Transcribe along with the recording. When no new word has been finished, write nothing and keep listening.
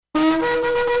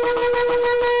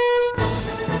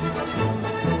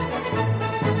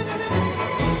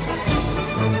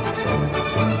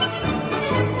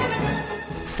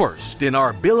First in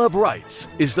our Bill of Rights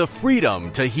is the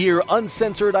freedom to hear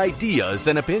uncensored ideas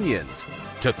and opinions,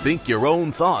 to think your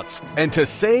own thoughts, and to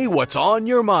say what's on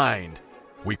your mind.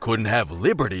 We couldn't have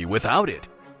liberty without it.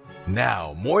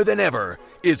 Now, more than ever,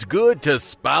 it's good to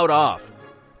spout off,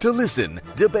 to listen,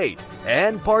 debate,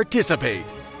 and participate.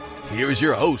 Here's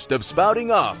your host of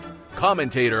Spouting Off,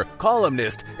 commentator,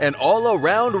 columnist, and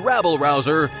all-around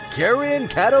rabble-rouser, Karen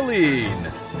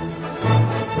Kataline.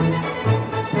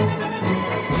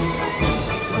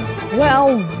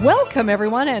 Well, welcome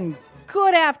everyone, and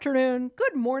good afternoon,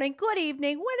 good morning, good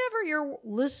evening, whenever you're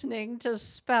listening to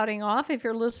Spouting Off. If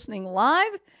you're listening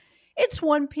live, it's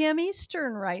 1 p.m.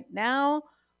 Eastern right now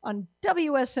on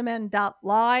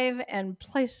WSMN.live and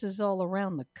places all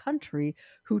around the country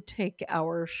who take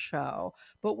our show.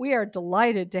 But we are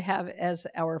delighted to have as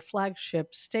our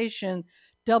flagship station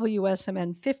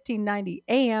WSMN 1590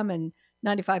 AM and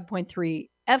 95.3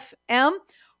 FM.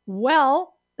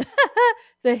 Well,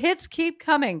 the hits keep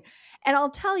coming. And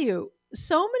I'll tell you,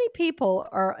 so many people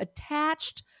are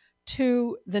attached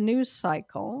to the news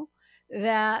cycle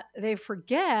that they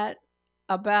forget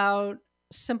about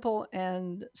simple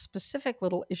and specific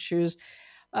little issues.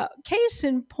 Case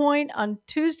in point, on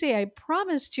Tuesday, I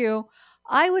promised you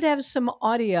I would have some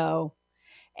audio.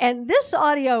 And this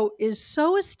audio is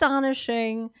so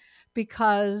astonishing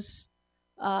because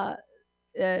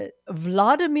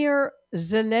Vladimir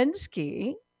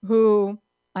Zelensky, who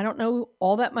I don't know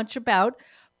all that much about,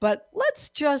 but let's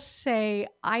just say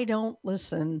I don't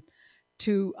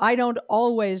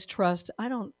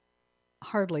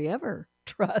hardly ever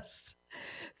trust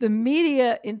the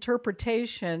media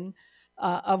interpretation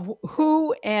of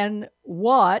who and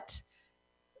what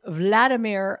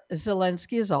Vladimir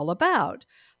Zelensky is all about.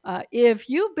 If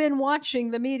you've been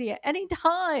watching the media any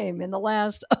time in the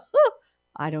last,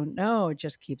 I don't know, it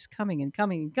just keeps coming and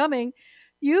coming and coming,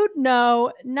 you'd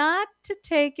know not to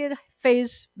take at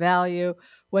face value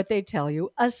what they tell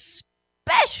you,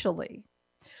 especially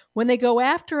when they go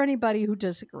after anybody who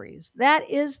disagrees. That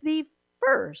is the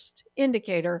first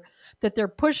indicator that they're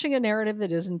pushing a narrative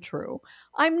that isn't true.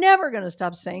 I'm never going to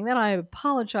stop saying that. I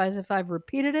apologize if I've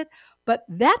repeated it, but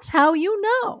that's how you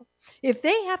know. If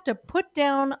they have to put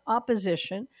down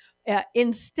opposition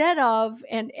instead of,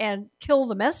 and kill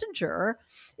the messenger,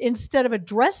 instead of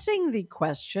addressing the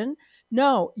question,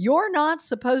 no, you're not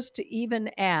supposed to even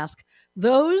ask.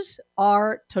 Those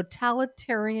are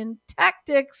totalitarian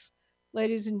tactics,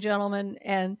 ladies and gentlemen,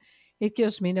 and it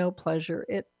gives me no pleasure.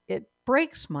 It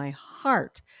breaks my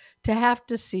heart to have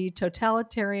to see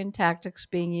totalitarian tactics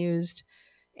being used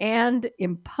and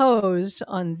imposed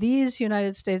on these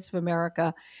United States of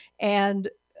America and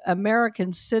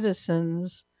American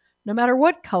citizens, no matter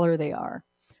what color they are.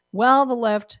 While the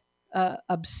left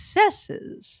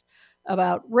obsesses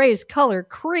about race, color,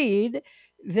 creed,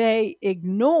 they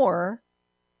ignore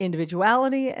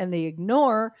individuality and they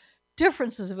ignore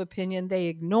differences of opinion. They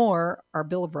ignore our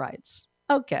Bill of Rights.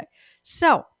 Okay,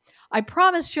 so I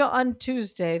promised you on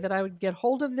Tuesday that I would get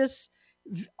hold of this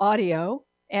audio,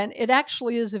 and it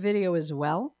actually is a video as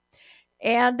well.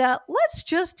 And let's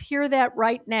just hear that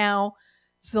right now.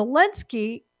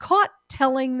 Zelensky caught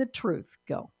telling the truth.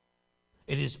 Go.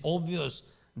 It is obvious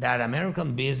that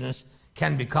American business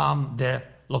can become the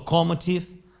locomotive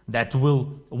that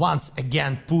will once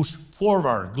again push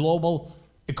forward global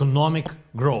economic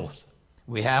growth.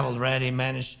 We have already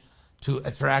managed to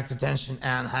attract attention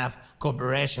and have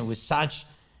cooperation with such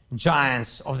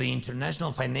giants of the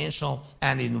international financial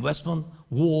and investment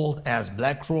world as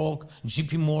BlackRock,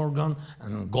 JP Morgan,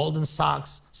 and Goldman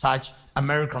Sachs. Such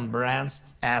American brands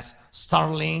as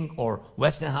Starlink or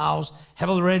Westinghouse have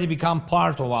already become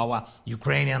part of our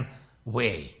Ukrainian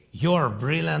way. Your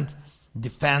brilliant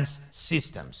defense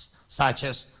systems, such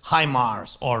as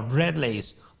HIMARS or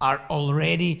Bradleys, are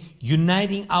already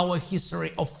uniting our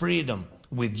history of freedom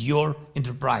with your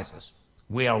enterprises.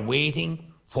 We are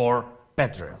waiting for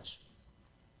Patriots.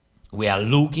 We are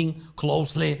looking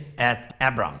closely at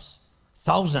Abrams.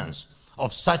 Thousands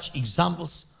of such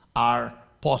examples are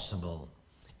possible,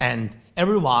 and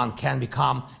everyone can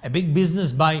become a big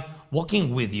business by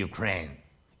working with Ukraine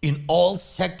in all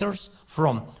sectors,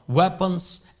 from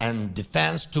weapons and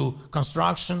defense to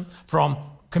construction, from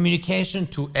communication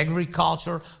to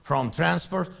agriculture, from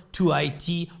transport to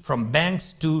IT, from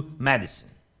banks to medicine.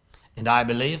 And I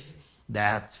believe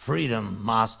that freedom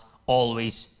must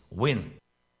always win.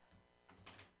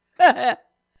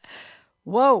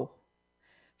 Whoa.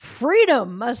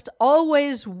 Freedom must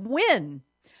always win.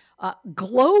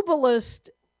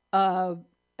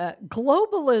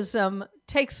 Globalism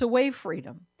takes away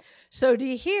freedom. So do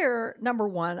you hear, number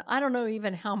one, I don't know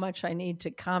even how much I need to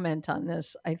comment on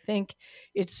this. I think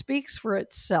it speaks for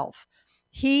itself.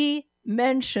 He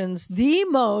mentions the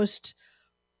most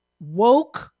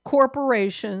woke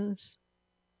corporations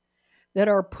that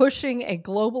are pushing a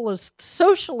globalist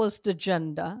socialist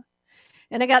agenda.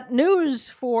 And I got news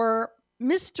for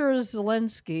Mr.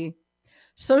 Zelensky.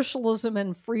 Socialism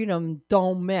and freedom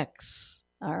don't mix.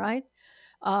 All right.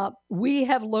 We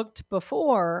have looked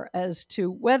before as to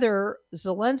whether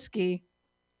Zelensky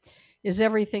is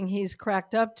everything he's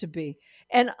cracked up to be.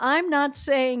 And I'm not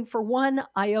saying for one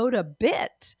iota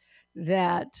bit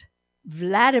that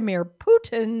Vladimir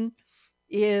Putin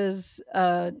is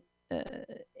a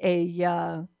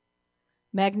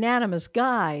magnanimous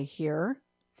guy here.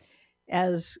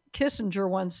 As Kissinger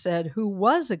once said, who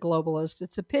was a globalist,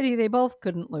 it's a pity they both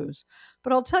couldn't lose.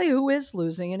 But I'll tell you who is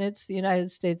losing, and it's the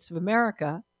United States of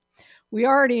America. We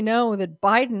already know that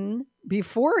Biden,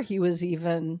 before he was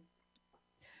even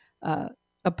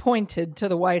appointed to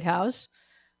the White House,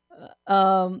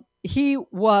 he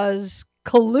was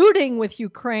colluding with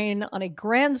Ukraine on a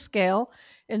grand scale,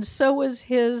 and so was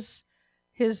his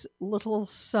little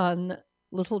son,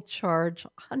 little Charge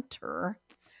Hunter,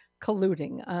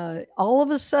 colluding. All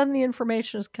of a sudden, the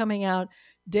information is coming out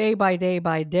day by day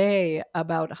by day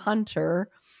about Hunter,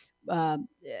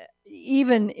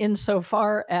 even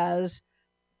insofar as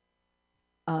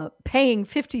paying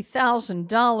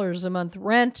 $50,000 a month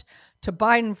rent to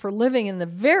Biden for living in the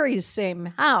very same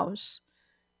house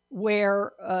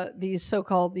where these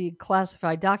so-called the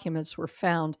classified documents were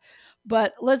found.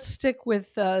 But let's stick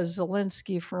with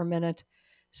Zelensky for a minute.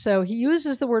 So he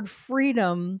uses the word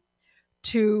freedom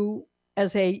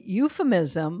as a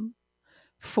euphemism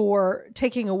for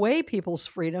taking away people's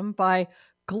freedom by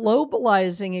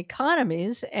globalizing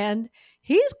economies. And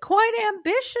he's quite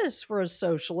ambitious for a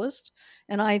socialist,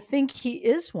 and I think he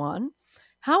is one.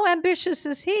 How ambitious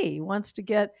is he? He wants to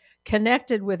get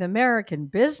connected with American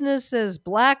businesses,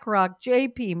 BlackRock,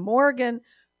 JP Morgan,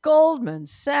 Goldman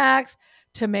Sachs,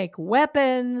 to make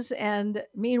weapons. And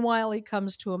meanwhile, he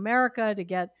comes to America to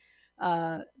get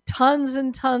tons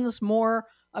and tons more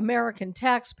American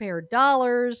taxpayer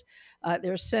dollars.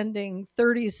 They're sending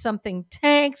 30-something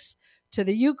tanks to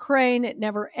the Ukraine. It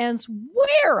never ends.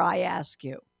 Where, I ask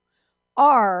you,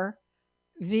 are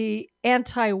the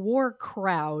anti-war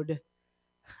crowd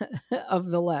of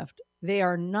the left? They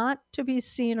are not to be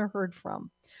seen or heard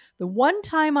from. The one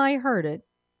time I heard it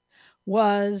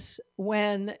was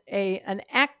when an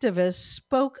activist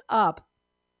spoke up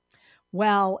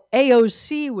while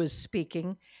AOC was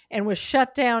speaking and was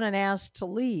shut down and asked to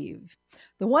leave.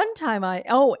 The one time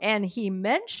and he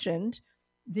mentioned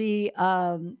the,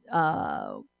 God,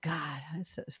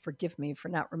 forgive me for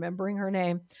not remembering her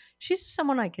name. She's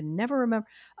someone I can never remember.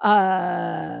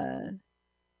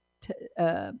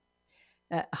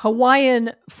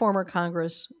 Hawaiian former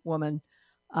Congresswoman,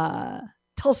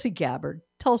 Tulsi Gabbard.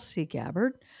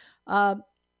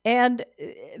 And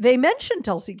they mentioned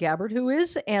Tulsi Gabbard, who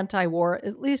is anti-war,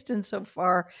 at least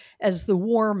insofar as the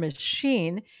war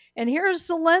machine. And here's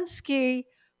Zelensky,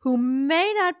 who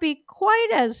may not be quite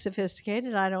as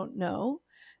sophisticated, I don't know,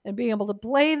 and being able to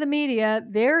play the media.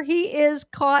 There he is,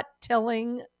 caught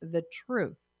telling the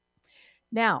truth.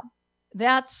 Now,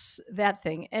 that's that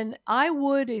thing. And I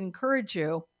would encourage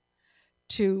you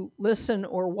to listen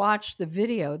or watch the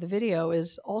video. The video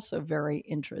is also very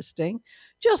interesting.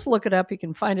 Just look it up. You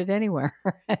can find it anywhere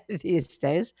these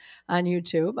days on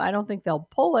YouTube. I don't think they'll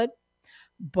pull it.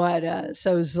 But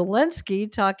so Zelensky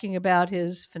talking about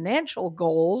his financial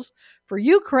goals for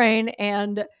Ukraine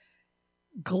and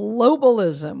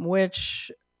globalism,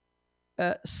 which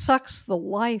sucks the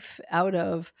life out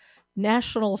of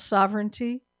national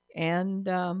sovereignty and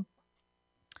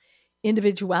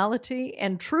individuality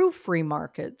and true free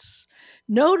markets.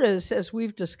 Notice, as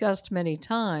we've discussed many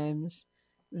times,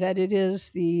 that it is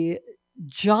the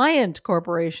giant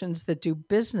corporations that do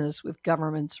business with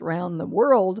governments around the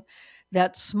world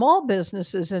that small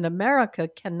businesses in America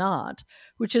cannot,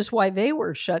 which is why they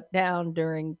were shut down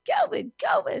during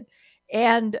COVID.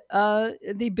 And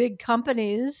the big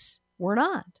companies were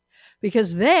not,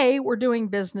 because they were doing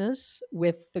business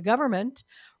with the government,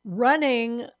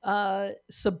 running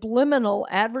subliminal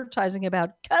advertising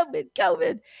about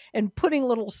COVID, and putting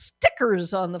little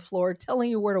stickers on the floor telling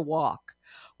you where to walk.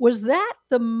 Was that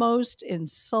the most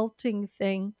insulting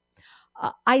thing?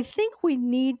 I think we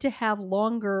need to have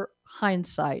longer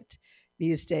hindsight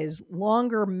these days,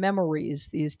 longer memories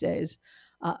these days,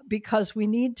 because we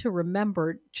need to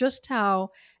remember just how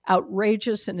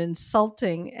outrageous and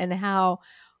insulting, and how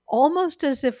almost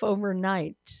as if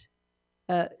overnight,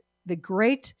 the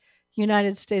great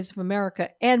United States of America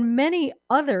and many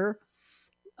other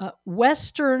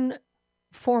Western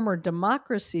former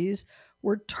democracies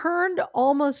were turned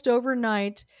almost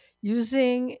overnight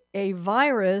using a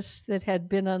virus that had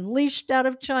been unleashed out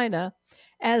of China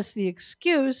as the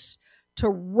excuse to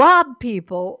rob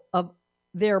people of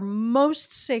their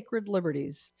most sacred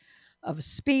liberties, of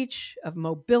speech, of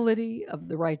mobility, of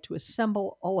the right to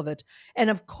assemble, all of it. And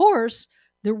of course,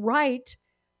 the right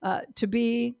to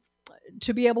be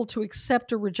able to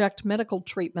accept or reject medical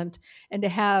treatment and to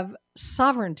have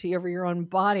sovereignty over your own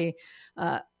body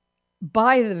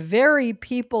by the very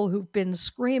people who've been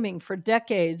screaming for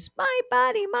decades, my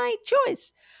body, my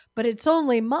choice. But it's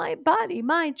only my body,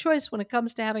 my choice when it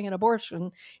comes to having an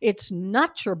abortion. It's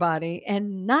not your body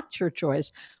and not your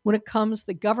choice when it comes to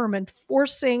the government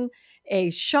forcing a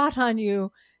shot on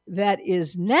you that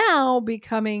is now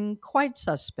becoming quite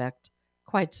suspect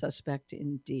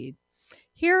indeed.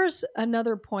 Here's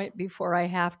another point before I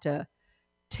have to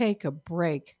take a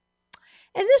break.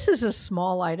 And this is a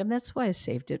small item. That's why I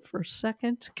saved it for a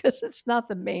second, because it's not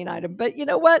the main item. But you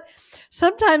know what?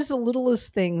 Sometimes the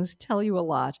littlest things tell you a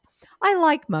lot. I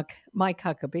like Mike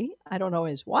Huckabee. I don't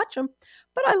always watch him,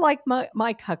 but I like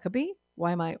Mike Huckabee.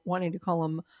 Why am I wanting to call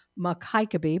him Muck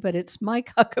Huckabee? But it's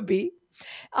Mike Huckabee.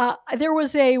 There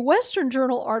was a Western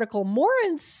Journal article, More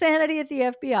Insanity at the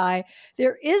FBI.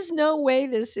 There is no way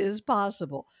this is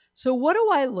possible. So what do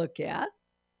I look at?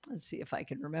 Let's see if I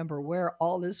can remember where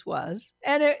all this was.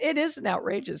 And it is an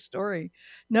outrageous story,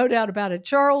 no doubt about it.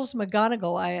 Charles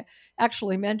McGonigal, I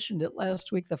actually mentioned it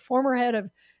last week, the former head of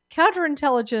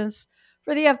counterintelligence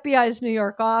for the FBI's New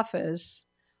York office,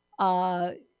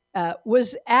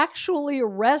 was actually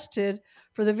arrested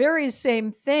for the very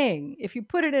same thing. If you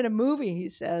put it in a movie, he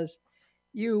says,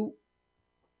 you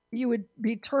would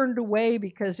be turned away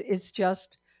because it's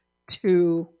just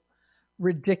too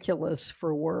ridiculous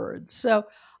for words. So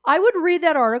I would read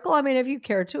that article. I mean, if you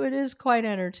care to, it is quite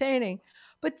entertaining.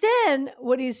 But then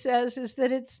what he says is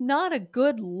that it's not a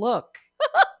good look.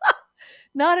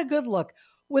 Not a good look.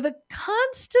 With a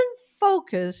constant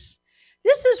focus,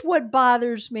 this is what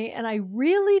bothers me. And I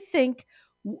really think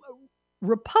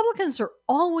Republicans are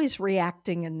always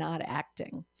reacting and not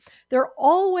acting. They're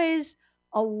always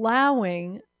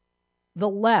allowing the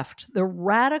left, the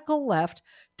radical left,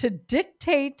 to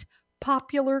dictate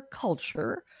popular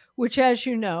culture, which, as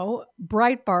you know,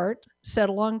 Breitbart said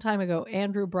a long time ago,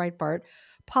 Andrew Breitbart,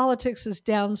 politics is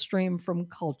downstream from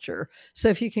culture. So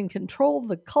if you can control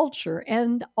the culture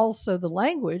and also the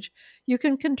language, you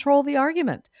can control the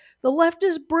argument. The left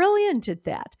is brilliant at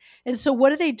that. And so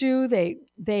what do?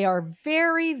 They are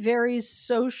very, very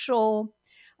social.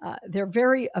 They're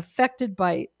very affected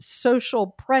by social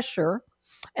pressure,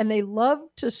 and they love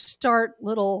to start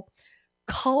little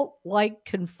cult-like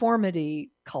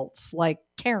conformity cults like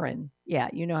Karen. Yeah,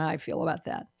 you know how I feel about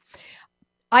that.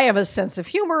 I have a sense of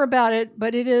humor about it,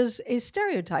 but it is a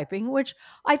stereotyping, which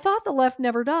I thought the left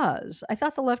never does. I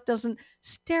thought the left doesn't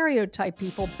stereotype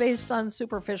people based on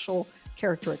superficial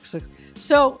characteristics.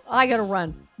 So I got to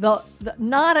run. The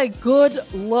not a good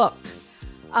look.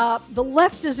 The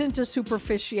left is into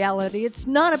superficiality. It's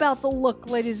not about the look,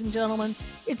 ladies and gentlemen.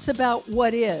 It's about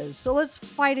what is. So let's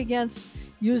fight against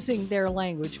using their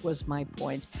language, was my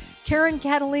point. Karen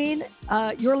Kataline,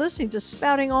 you're listening to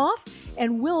Spouting Off,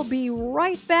 and we'll be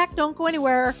right back. Don't go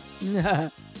anywhere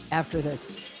after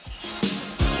this.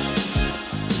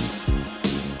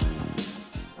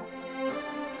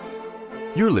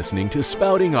 You're listening to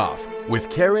Spouting Off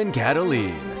with Karen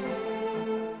Kataline.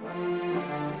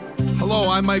 Hello,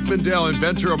 I'm Mike Lindell,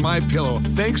 inventor of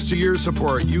MyPillow. Thanks to your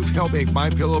support, you've helped make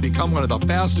MyPillow become one of the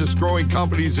fastest growing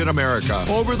companies in America.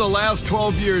 Over the last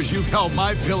 12 years, you've helped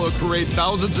MyPillow create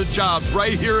thousands of jobs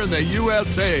right here in the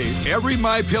USA. Every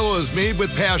MyPillow is made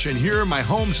with passion here in my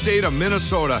home state of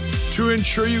Minnesota to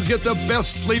ensure you get the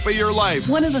best sleep of your life.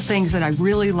 One of the things that I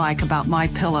really like about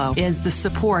MyPillow is the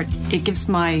support. It gives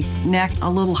my neck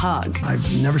a little hug.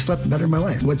 I've never slept better in my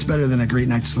life. What's better than a great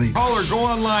night's sleep? Call or go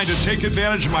online to take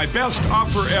advantage of my best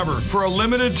offer ever. For a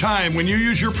limited time, when you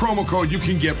use your promo code, you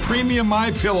can get premium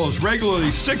MyPillows, regularly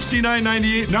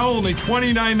 $69.98, now only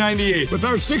 $29.98. With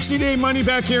our 60-day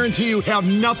money-back guarantee, you have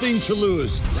nothing to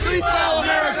lose. Sleep well,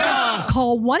 America!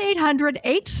 Call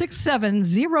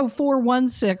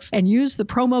 1-800-867-0416 and use the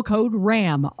promo code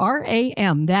RAM,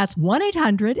 R-A-M. That's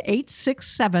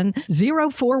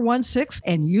 1-800-867-0416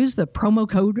 and use the promo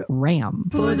code RAM.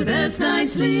 For the best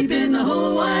night's sleep in the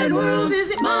whole wide world,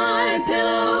 visit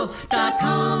MyPillow.com.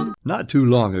 Not too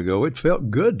long ago, it felt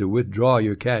good to withdraw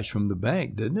your cash from the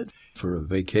bank, didn't it? For a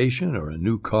vacation or a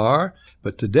new car.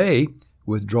 But today,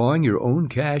 withdrawing your own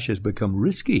cash has become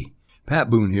risky. Pat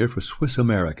Boone here for Swiss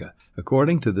America.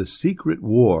 According to the Secret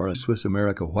War, a Swiss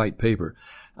America white paper,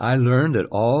 I learned that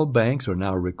all banks are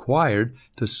now required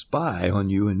to spy on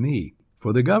you and me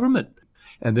for the government,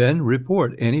 and then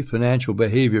report any financial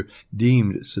behavior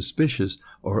deemed suspicious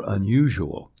or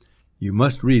unusual. You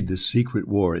must read The Secret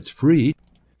War. It's free.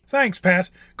 Thanks, Pat.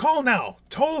 Call now,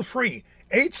 toll free,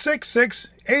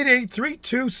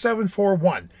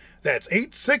 866-883-2741. That's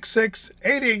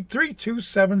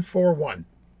 866-883-2741.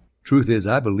 Truth is,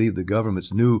 I believe the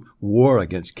government's new war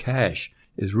against cash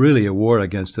is really a war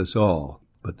against us all.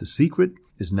 But the secret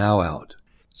is now out.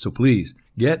 So please,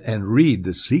 get and read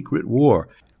The Secret War.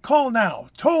 Call now,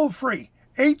 toll free,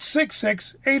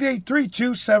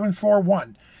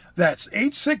 866-883-2741. That's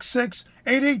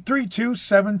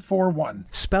 866-883-2741.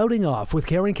 Spouting Off with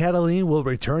Karen Cataline will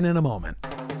return in a moment.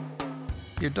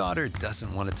 Your daughter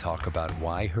doesn't want to talk about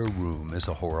why her room is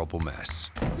a horrible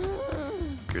mess.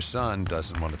 Your son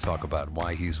doesn't want to talk about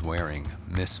why he's wearing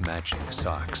mismatching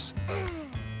socks.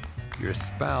 Your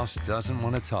spouse doesn't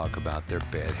want to talk about their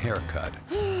bad haircut.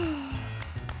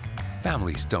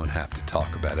 Families don't have to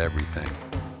talk about everything,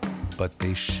 but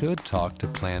they should talk to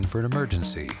plan for an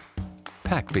emergency.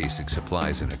 Pack basic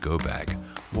supplies in a go bag: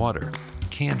 water,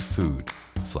 canned food,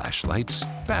 flashlights,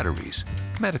 batteries,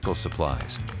 medical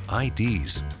supplies,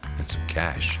 IDs, and some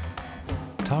cash.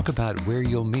 Talk about where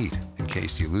you'll meet in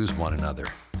case you lose one another.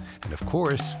 And of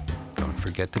course, don't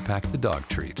forget to pack the dog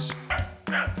treats.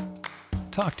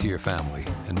 Talk to your family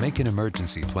and make an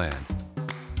emergency plan.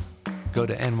 Go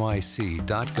to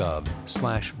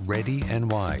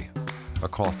nyc.gov/readyny or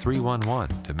call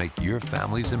 311 to make your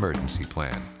family's emergency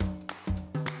plan.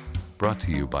 Brought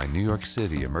to you by New York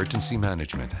City Emergency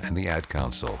Management and the Ad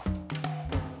Council.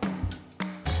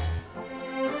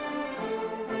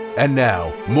 And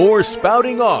now, more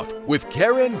Spouting Off with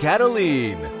Karen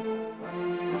Cataline.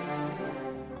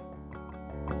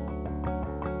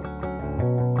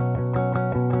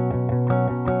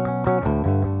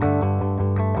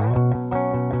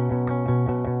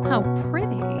 How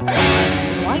pretty.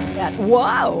 I like that.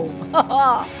 Wow.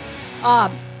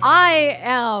 I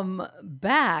am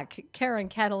back, Karen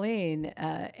Cataline,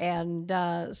 and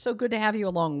so good to have you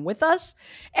along with us.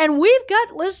 And we've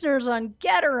got listeners on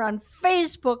Getter, on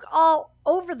Facebook, all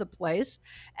over the place,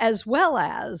 as well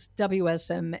as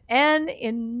WSMN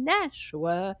in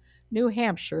Nashua, New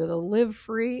Hampshire, the live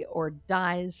free or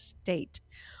die state.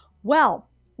 Well,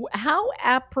 how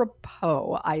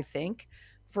apropos, I think,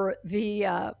 for the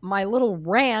my little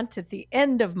rant at the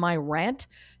end of my rant,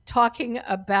 talking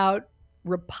about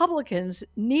Republicans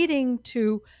needing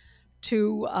to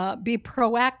be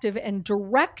proactive and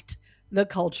direct the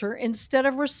culture instead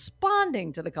of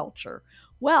responding to the culture.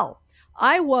 Well,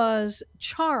 I was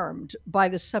charmed by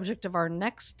the subject of our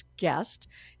next guest,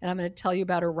 and I'm going to tell you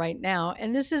about her right now.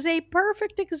 And this is a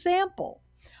perfect example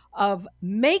of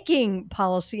making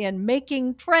policy and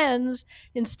making trends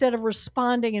instead of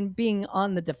responding and being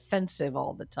on the defensive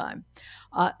all the time.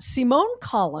 Simone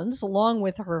Collins, along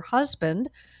with her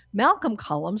husband, Malcolm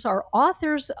Collins, are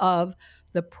authors of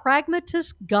The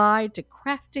Pragmatist Guide to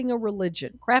Crafting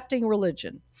Religion,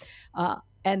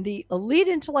 and the elite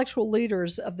intellectual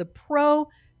leaders of the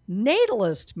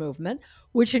pro-natalist movement,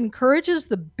 which encourages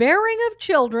the bearing of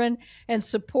children and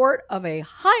support of a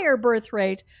higher birth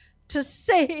rate to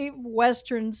save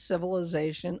Western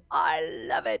civilization. I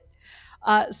love it.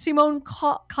 Simone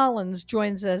Collins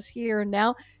joins us here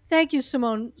now. Thank you,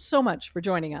 Simone, so much for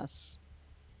joining us.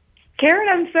 Karen,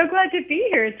 I'm so glad to be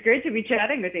here. It's great to be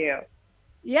chatting with you.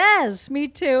 Yes, me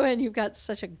too. And you've got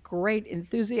such a great,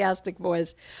 enthusiastic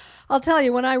voice. I'll tell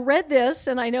you, when I read this,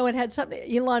 and I know it had something,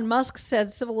 Elon Musk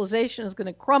said civilization is going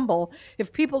to crumble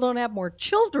if people don't have more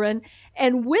children.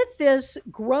 And with this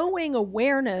growing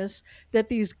awareness that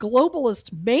these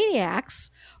globalist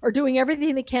maniacs are doing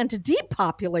everything they can to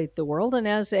depopulate the world, and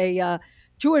as a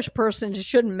Jewish person, it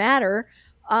shouldn't matter.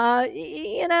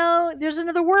 There's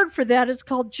another word for that. It's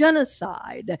called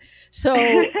genocide. So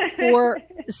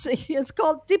it's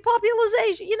called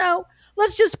depopulation.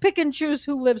 Let's just pick and choose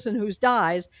who lives and who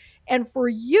dies. And for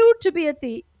you to be at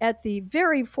the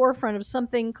very forefront of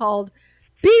something called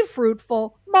be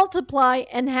fruitful, multiply,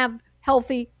 and have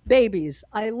healthy babies.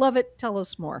 I love it. Tell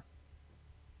us more.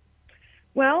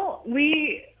 Well,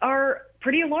 we are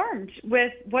pretty alarmed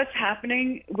with what's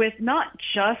happening with not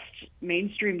just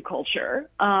mainstream culture,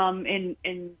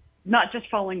 in not just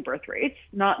falling birth rates,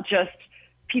 not just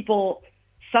people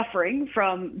suffering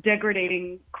from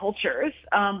degrading cultures,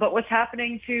 but what's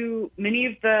happening to many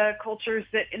of the cultures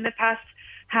that in the past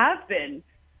have been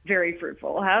very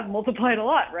fruitful, have multiplied a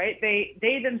lot, right?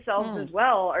 They themselves as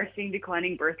well are seeing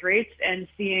declining birth rates and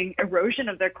seeing erosion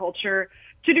of their culture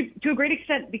to a great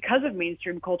extent because of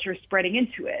mainstream culture spreading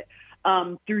into it,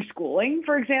 through schooling,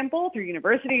 for example, through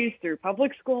universities, through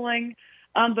public schooling,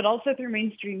 but also through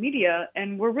mainstream media.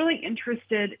 And we're really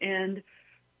interested in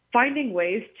finding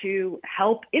ways to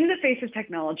help in the face of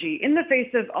technology, in the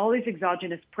face of all these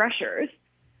exogenous pressures,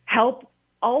 help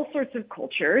all sorts of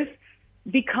cultures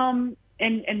become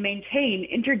and maintain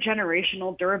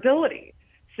intergenerational durability.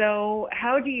 So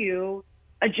how do you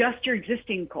adjust your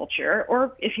existing culture,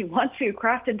 or if you want to,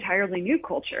 craft entirely new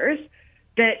cultures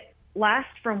that last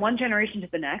from one generation to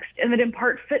the next and that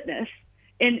impart fitness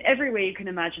in every way you can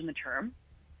imagine the term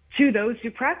to those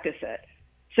who practice it?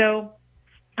 So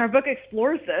our book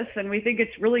explores this, and we think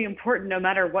it's really important no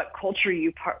matter what culture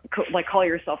you call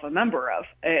yourself a member of.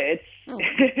 This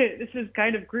is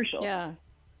kind of crucial. Yeah.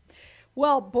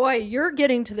 Well, boy, you're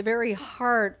getting to the very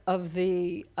heart of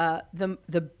the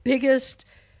biggest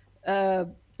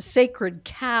sacred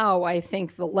cow I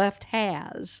think the left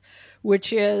has,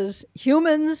 which is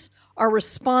humans are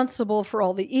responsible for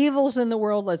all the evils in the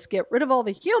world. Let's get rid of all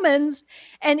the humans.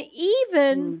 And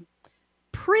even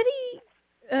pretty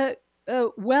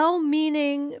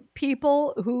well-meaning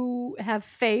people who have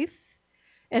faith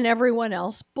and everyone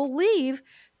else believe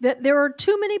that there are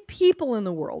too many people in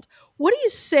the world. What do you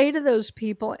say to those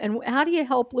people, and how do you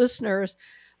help listeners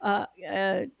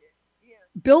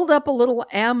build up a little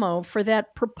ammo for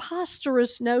that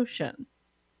preposterous notion?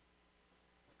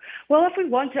 Well, if we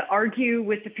want to argue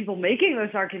with the people making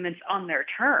those arguments on their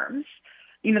terms,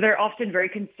 they're often very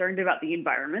concerned about the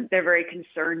environment. They're very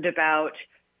concerned about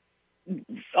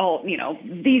all,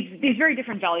 these very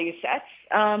different value sets.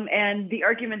 And the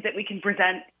argument that we can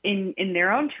present in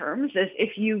their own terms is,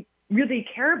 if you really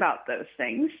care about those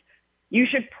things, you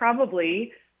should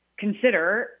probably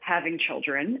consider having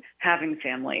children, having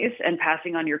families, and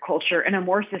passing on your culture in a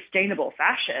more sustainable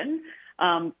fashion,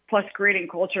 plus creating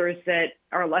cultures that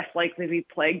are less likely to be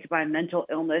plagued by mental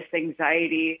illness,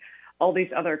 anxiety, all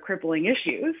these other crippling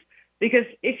issues. Because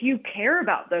if you care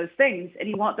about those things and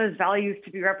you want those values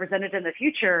to be represented in the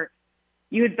future,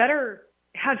 you had better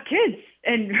have kids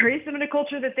and raise them in a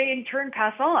culture that they in turn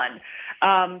pass on.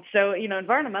 So,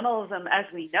 environmentalism as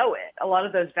we know it, a lot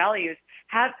of those values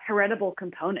have heritable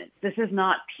components. This is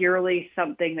not purely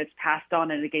something that's passed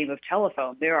on in a game of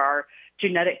telephone. There are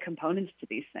genetic components to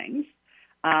these things.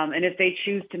 And if they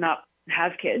choose to not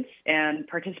have kids and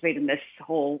participate in this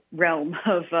whole realm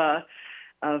of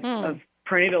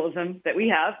prenatalism that we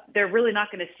have, they're really not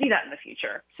going to see that in the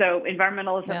future. So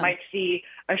environmentalism might see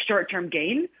a short-term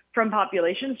gain from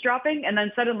populations dropping, and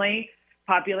then suddenly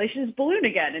populations balloon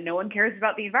again, and no one cares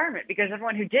about the environment because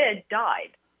everyone who did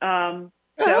died.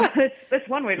 So that's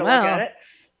one way to look at it.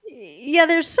 Yeah,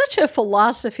 there's such a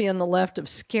philosophy on the left of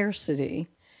scarcity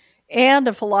and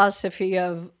a philosophy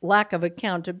of lack of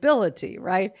accountability,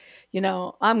 right?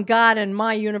 I'm God in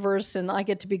my universe and I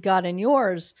get to be God in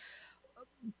yours.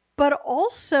 But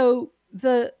also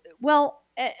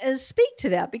speak to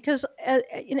that, because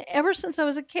ever since I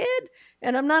was a kid,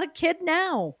 and I'm not a kid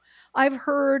now, I've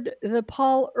heard the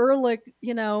Paul Ehrlich,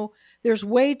 there's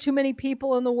way too many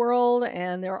people in the world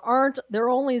and there are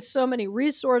only so many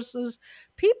resources.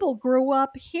 People grew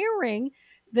up hearing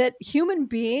that human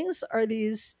beings are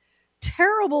these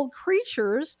terrible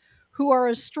creatures who are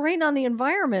a strain on the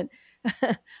environment.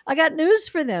 I got news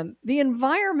for them. The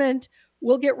environment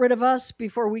will get rid of us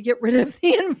before we get rid of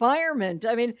the environment.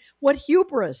 I mean, what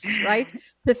hubris, right?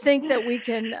 To think that we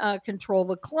can control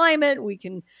the climate, we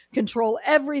can control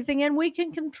everything, and we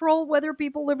can control whether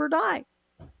people live or die.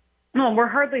 Well, we're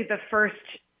hardly the first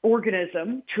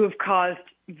organism to have caused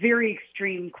very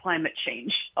extreme climate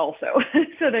change also.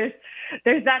 So there's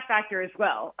that factor as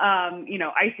well.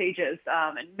 Ice ages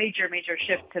and major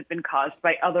shifts have been caused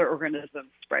by other organisms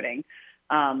spreading.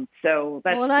 So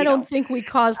that's, and I don't think we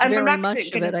caused very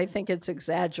much of it. I think it's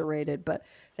exaggerated, but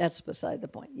that's beside the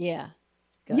point. Yeah.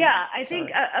 I think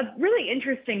a really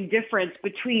interesting difference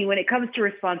between when it comes to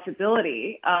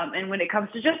responsibility and when it comes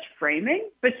to just framing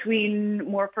between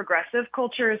more progressive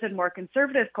cultures and more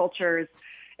conservative cultures.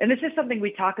 And this is something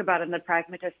we talk about in the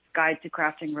Pragmatist's Guide to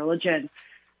Crafting Religion.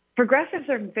 Progressives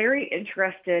are very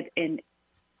interested in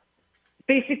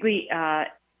basically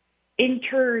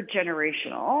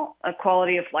intergenerational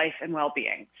quality of life and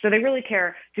well-being. So they really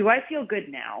care, do I feel good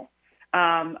now?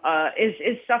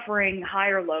 Is suffering high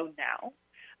or low now?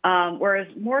 Whereas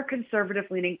more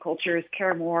conservative-leaning cultures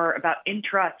care more about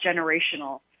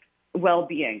intra-generational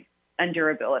well-being and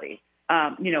durability.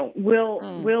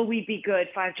 Will we be good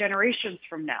 5 generations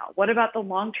from now? What about the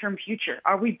long-term future?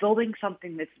 Are we building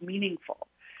something that's meaningful?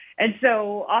 And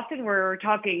so often we're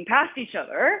talking past each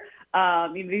other,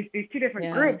 these two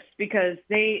different groups, because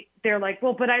they're like,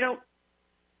 well, but I don't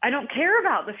care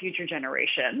about the future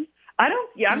generation. I'm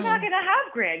not going to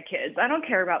have grandkids. I don't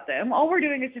care about them. All we're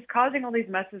doing is just causing all these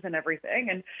messes and everything,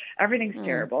 and everything's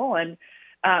terrible. And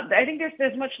I think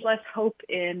there's much less hope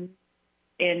in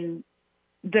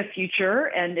the future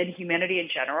and in humanity in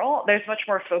general. There's much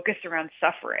more focus around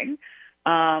suffering.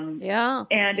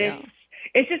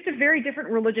 It's just a very different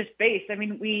religious base. I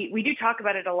mean, we do talk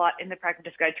about it a lot in the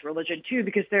Pragmatist Guide to Religion too,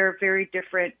 because there are very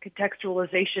different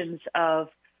contextualizations of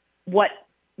what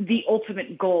the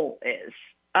ultimate goal is.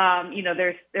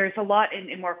 There's a lot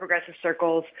in more progressive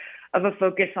circles of a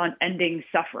focus on ending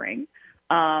suffering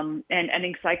and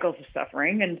ending cycles of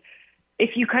suffering. And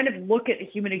if you kind of look at the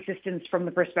human existence from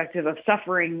the perspective of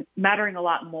suffering mattering a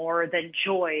lot more than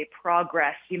joy,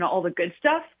 progress, all the good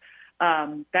stuff,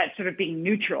 that sort of being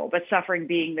neutral, but suffering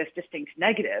being this distinct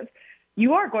negative,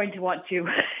 you are going to want to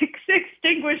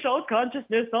extinguish all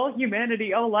consciousness, all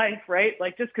humanity, all life, right?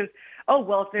 Like just because,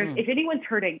 if anyone's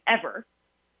hurting ever,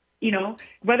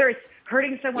 whether it's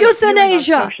hurting someone,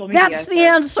 euthanasia, social media, that's the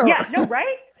answer. Yeah, no,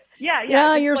 right?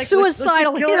 Yeah, you're like,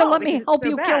 suicidal. let's Here, let me help so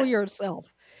you bad. kill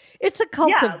yourself. It's a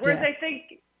cult of whereas death. I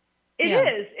think it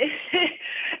is.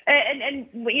 And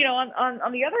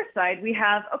on the other side, we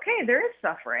have, there is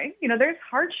suffering. There's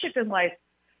hardship in life,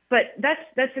 but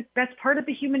that's part of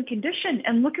the human condition.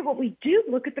 And look at what we do.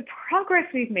 Look at the progress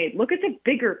we've made. Look at the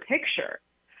bigger picture,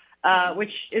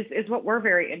 which is what we're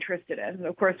very interested in. And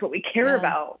of course, what we care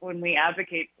about when we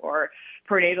advocate for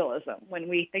prenatalism, when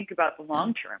we think about the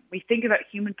long term, we think about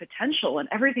human potential and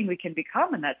everything we can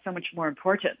become, and that's so much more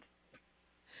important.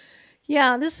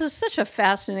 Yeah, this is such a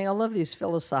fascinating. I love these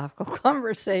philosophical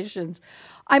conversations.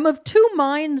 I'm of two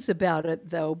minds about it,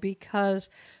 though, because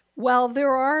while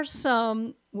there are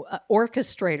some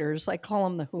orchestrators, I call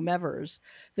them the whomevers,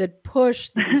 that push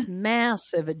these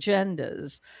massive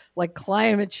agendas like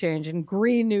climate change and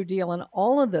Green New Deal and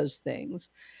all of those things,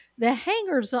 the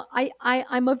hangers,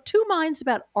 I'm of two minds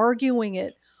about arguing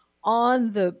it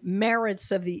on the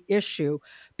merits of the issue,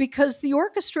 because the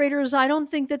orchestrators, I don't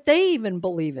think that they even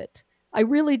believe it. I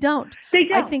really don't. They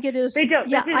don't. I think it is. They don't.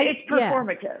 Yeah, it's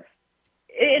performative.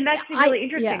 And that's the really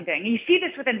interesting thing. You see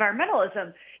this with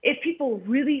environmentalism. If people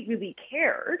really, really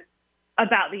cared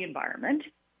about the environment,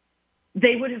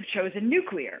 they would have chosen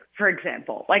nuclear, for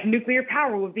example. Like nuclear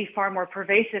power would be far more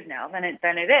pervasive now than it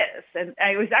is. And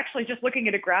I was actually just looking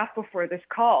at a graph before this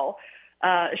call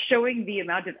showing the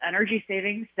amount of energy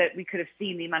savings that we could have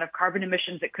seen, the amount of carbon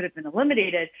emissions that could have been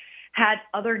eliminated had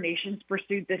other nations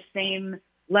pursued the same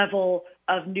level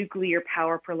of nuclear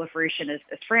power proliferation as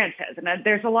France has. And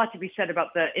there's a lot to be said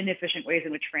about the inefficient ways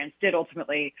in which France did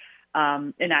ultimately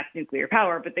enact nuclear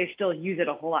power, but they still use it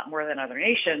a whole lot more than other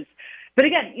nations. But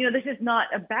again, this is not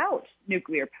about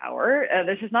nuclear power.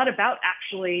 This is not about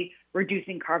actually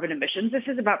reducing carbon emissions. This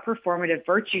is about performative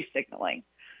virtue signaling.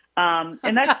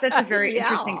 And that's a very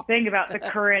interesting thing about the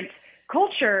current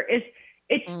culture is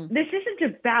this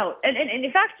isn't about, and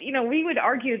in fact, we would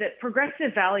argue that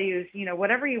progressive values,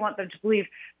 whatever you want them to believe,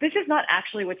 this is not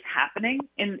actually what's happening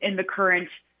in the current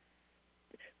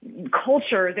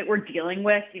culture that we're dealing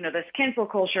with, this cancel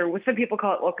culture, with some people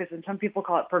call it wokeism, some people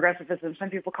call it progressivism, some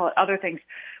people call it other things.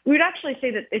 We would actually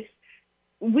say that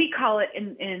we call it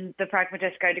in the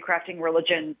Pragmatist Guide to Crafting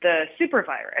Religion, the super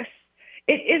virus.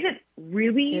 It isn't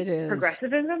really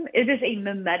progressivism. It is a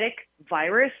mimetic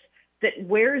virus that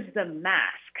wears the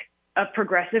mask of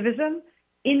progressivism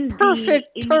in the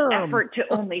effort to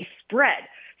only spread.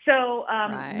 So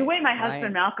the way my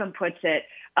husband Malcolm puts it,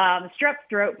 strep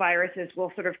throat viruses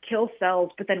will sort of kill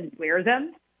cells, but then wear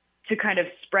them to kind of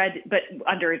spread, but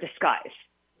under a disguise.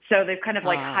 So they've kind of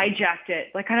like hijacked it,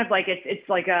 like kind of like it's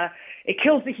like it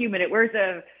kills the human. It wears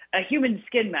a human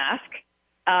skin mask.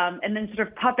 And then sort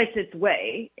of puppets its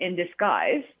way in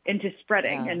disguise into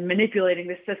spreading and manipulating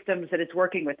the systems that it's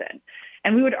working within.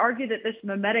 And we would argue that this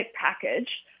mimetic package,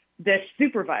 this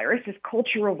super virus, this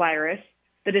cultural virus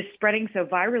that is spreading so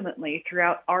virulently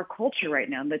throughout our culture right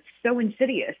now, that's so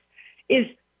insidious,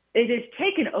 it has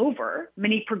taken over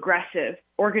many progressive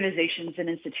organizations and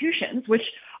institutions, which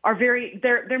are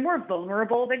they're more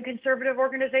vulnerable than conservative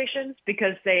organizations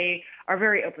because they are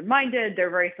very open-minded. They're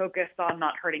very focused on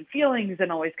not hurting feelings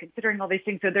and always considering all these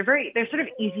things. So they're sort of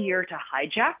easier to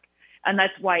hijack. And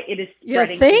that's why it is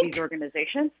spreading to these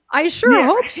organizations. I sure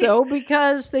hope so,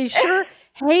 because they sure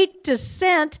hate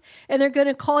dissent, and they're going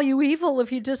to call you evil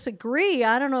if you disagree.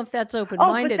 I don't know if that's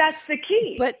open-minded. Oh, but that's the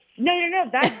key. But No.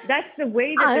 That's the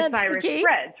way that this virus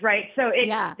spreads, right? So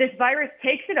this virus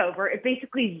takes it over. It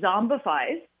basically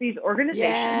zombifies these organizations.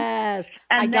 Yes,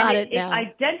 and I got it now.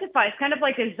 It identifies kind of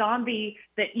like a zombie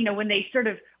that, when they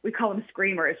we call them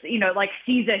screamers, like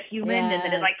sees a human and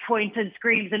then it like points and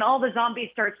screams and all the zombies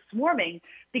start swarming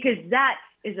because that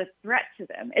is a threat to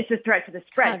them. It's a threat to the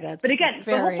spread. But again,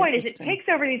 the whole point is it takes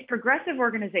over these progressive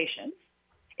organizations.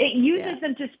 It uses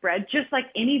them to spread just like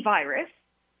any virus.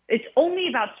 It's only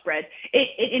about spread.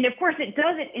 And of course, it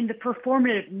does it in the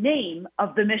performative name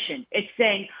of the mission. It's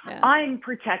saying, I'm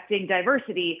protecting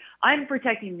diversity. I'm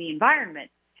protecting the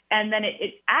environment. And then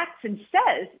it acts and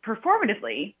says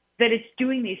performatively that it's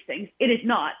doing these things. It is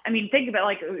not. I mean, think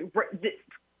about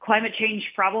climate change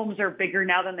problems are bigger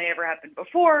now than they ever have been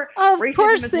before. Of Racism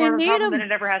course, is they more of a need problem them.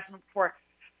 than it ever has been before.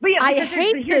 But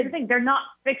here's the thing. They're not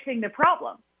fixing the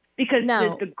problem. Because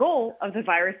the goal of the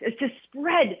virus is to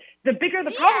spread. The bigger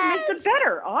the problem is, the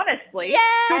better, honestly.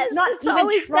 Yes, so it's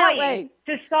always that way.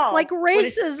 To solve like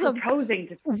racism.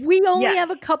 We only have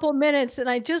a couple minutes, and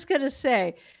I just got to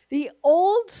say, the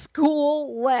old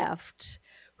school left,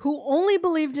 who only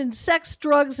believed in sex,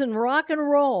 drugs, and rock and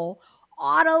roll,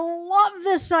 ought to love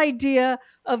this idea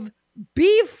of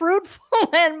be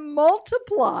fruitful and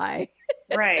multiply.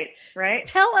 Right.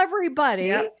 Tell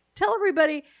everybody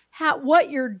what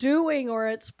you're doing, or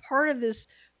it's part of this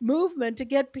movement to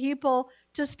get people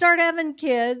to start having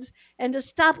kids and to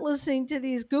stop listening to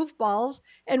these goofballs.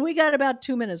 And we got about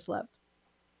 2 minutes left.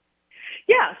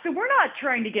 Yeah. So we're not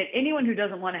trying to get anyone who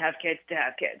doesn't want to have kids to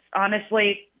have kids.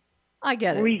 Honestly, I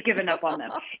get it. We've given up on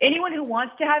them. Anyone who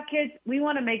wants to have kids, we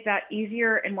want to make that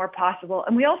easier and more possible.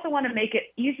 And we also want to make it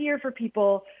easier for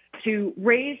people to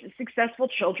raise successful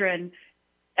children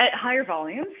at higher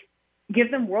volumes,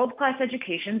 give them world-class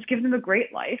educations, give them a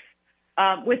great life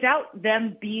without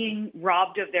them being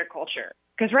robbed of their culture.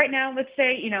 Because right now, let's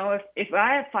say, if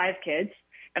I have 5 kids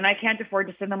and I can't afford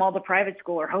to send them all to private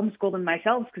school or homeschool them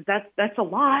myself, because that's a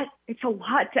lot. It's a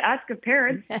lot to ask of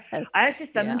parents. Yes. I have to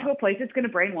send them to a place that's going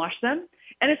to brainwash them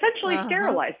and essentially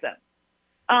sterilize them.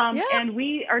 And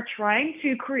we are trying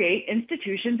to create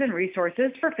institutions and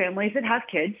resources for families that have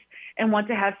kids and want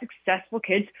to have successful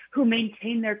kids who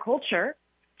maintain their culture,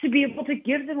 to be able to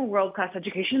give them a world-class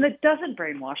education that doesn't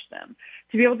brainwash them,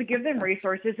 to be able to give them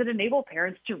resources that enable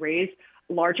parents to raise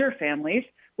larger families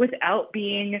without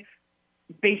being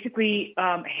basically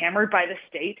hammered by the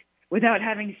state, without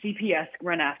having CPS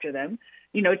run after them,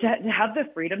 to have the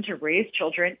freedom to raise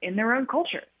children in their own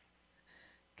culture.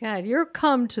 God, you're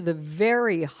come to the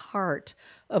very heart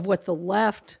of what the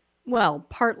left, well,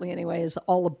 partly anyway, is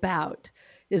all about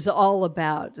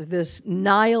this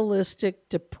nihilistic,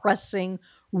 depressing,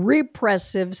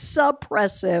 repressive,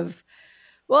 suppressive.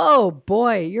 Whoa,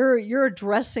 boy, you're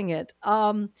addressing it.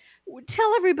 Tell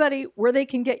everybody where they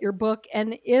can get your book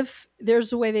and if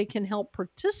there's a way they can help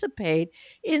participate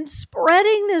in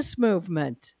spreading this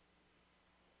movement.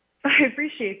 I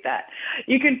appreciate that.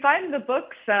 You can find the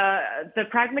books, The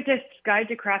Pragmatist's Guide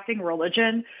to Crafting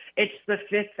Religion. It's the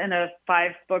 5th in a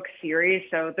 5-book series.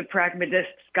 So The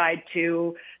Pragmatist's Guide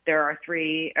to, there are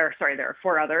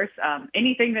 4 others.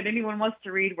 Anything that anyone wants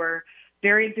to read, we're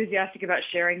very enthusiastic about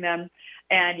sharing them.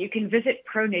 And you can visit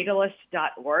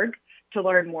pronatalist.org to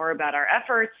learn more about our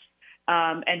efforts.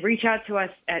 And reach out to us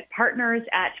at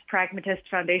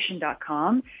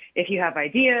partners@pragmatistfoundation.com. If you have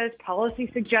ideas, policy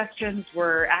suggestions,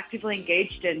 we're actively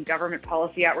engaged in government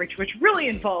policy outreach, which really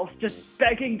involves just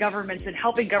begging governments and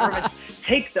helping governments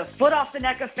take the foot off the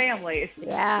neck of families.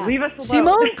 Yeah. Leave us alone.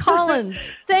 Simone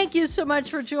Collins, thank you so much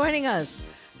for joining us.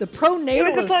 The pronatalist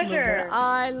It was a pleasure. movement.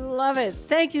 I love it.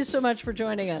 Thank you so much for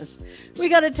joining us. We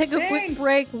got to take a quick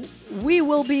break. We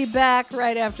will be back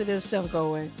right after this. Don't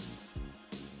go away.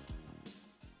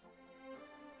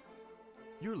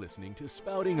 You're listening to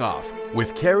Spouting Off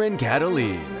with Karen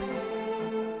Cataline.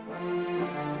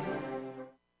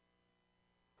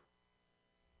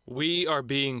 We are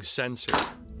being censored.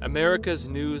 America's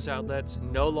news outlets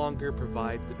no longer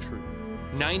provide the truth.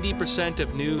 90%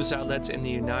 of news outlets in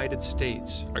the United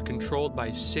States are controlled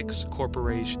by 6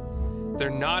 corporations.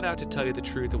 They're not out to tell you the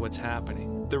truth of what's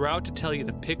happening. They're out to tell you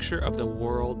the picture of the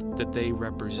world that they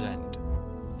represent.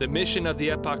 The mission of the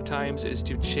Epoch Times is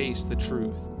to chase the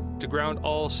truth, to ground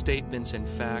all statements in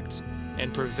facts,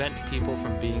 and prevent people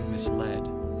from being misled.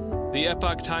 The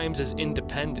Epoch Times is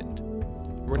independent.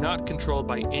 We're not controlled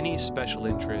by any special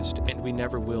interest, and we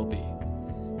never will be.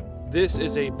 This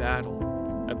is a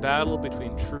battle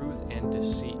between truth and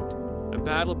deceit, a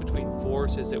battle between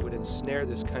forces that would ensnare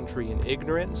this country in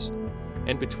ignorance,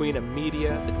 and between a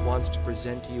media that wants to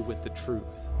present you with the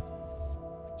truth.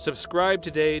 Subscribe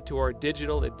today to our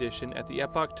digital edition at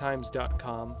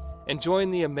theepochtimes.com and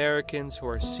join the Americans who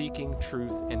are seeking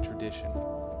truth and tradition.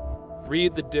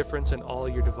 Read the difference on all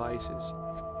your devices.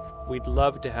 We'd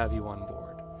love to have you on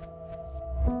board.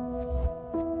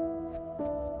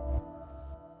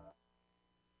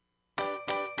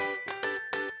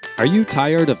 Are you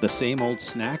tired of the same old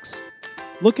snacks?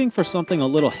 Looking for something a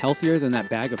little healthier than that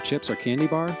bag of chips or candy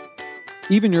bar?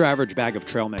 Even your average bag of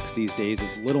trail mix these days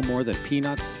is little more than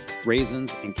peanuts,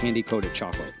 raisins, and candy-coated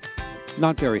chocolate.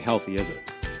 Not very healthy, is it?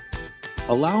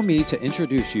 Allow me to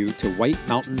introduce you to White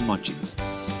Mountain Munchies.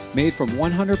 Made from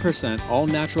 100%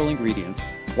 all-natural ingredients,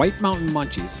 White Mountain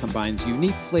Munchies combines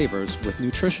unique flavors with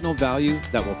nutritional value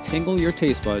that will tingle your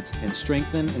taste buds and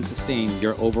strengthen and sustain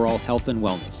your overall health and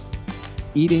wellness.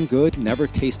 Eating good never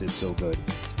tasted so good.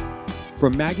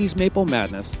 From Maggie's Maple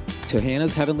Madness to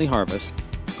Hannah's Heavenly Harvest,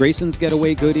 Grayson's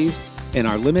Getaway Goodies, and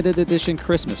our limited edition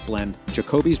Christmas blend,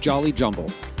 Jacoby's Jolly Jumble,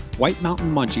 White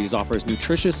Mountain Munchies offers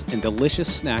nutritious and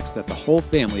delicious snacks that the whole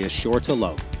family is sure to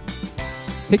love.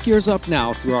 Pick yours up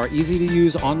now through our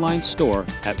easy-to-use online store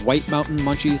at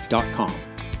whitemountainmunchies.com.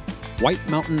 White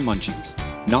Mountain Munchies,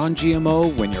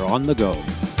 non-GMO when you're on the go.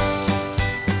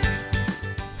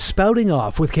 Spouting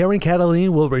Off with Karen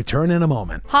Cataline will return in a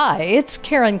moment. Hi, it's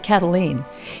Karen Cataline.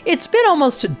 It's been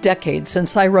almost a decade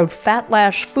since I wrote Fat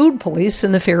Lash Food Police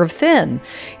and the Fear of Thin.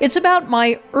 It's about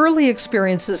my early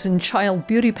experiences in child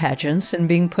beauty pageants and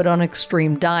being put on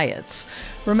extreme diets.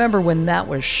 Remember when that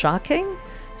was shocking?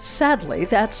 Sadly,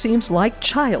 that seems like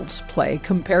child's play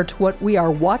compared to what we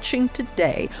are watching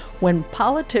today when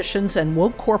politicians and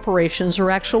woke corporations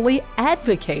are actually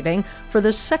advocating for the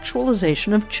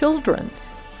sexualization of children.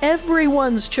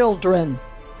 Everyone's children.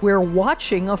 We're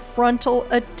watching a frontal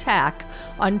attack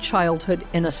on childhood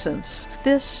innocence.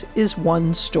 This is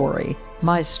one story,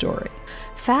 my story.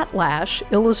 Fat Lash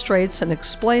illustrates and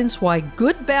explains why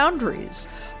good boundaries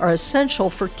are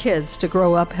essential for kids to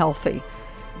grow up healthy.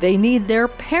 They need their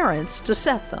parents to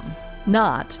set them,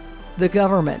 not the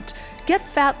government. Get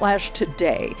Fat Lash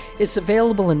today. It's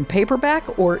available in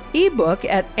paperback or ebook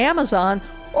at Amazon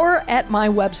or at my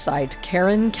website,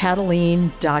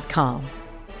 KarenCataline.com.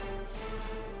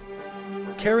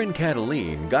 Karen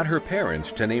Cataline got her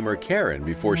parents to name her Karen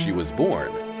before she was born,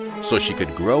 so she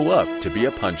could grow up to be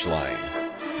a punchline.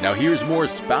 Now here's more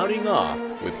Spouting Off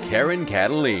with Karen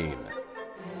Cataline.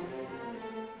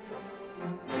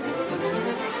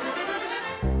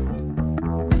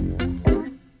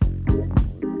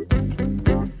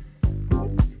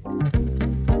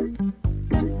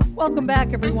 Welcome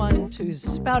back, everyone, to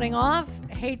Spouting Off.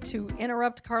 Hate to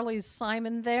interrupt Carly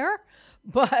Simon there,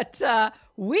 but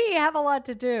we have a lot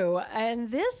to do. And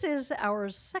this is our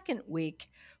second week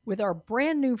with our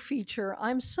brand new feature.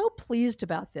 I'm so pleased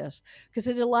about this because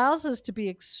it allows us to be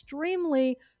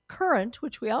extremely current,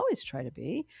 which we always try to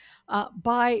be,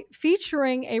 by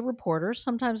featuring a reporter.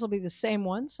 Sometimes it'll be the same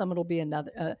one, some it'll be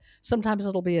another, sometimes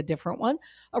it'll be a different one.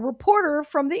 A reporter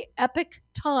from the Epoch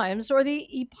Times or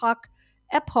the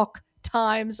Epoch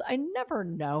Times. I never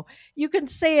know. You can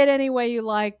say it any way you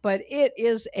like, but it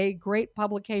is a great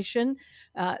publication.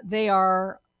 They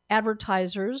are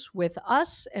advertisers with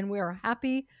us, and we are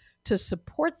happy to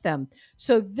support them.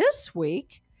 So this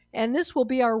week, and this will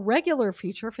be our regular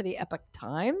feature for the Epoch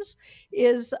Times,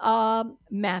 is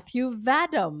Matthew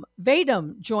Vadum.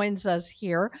 Vadum joins us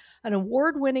here, an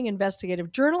award-winning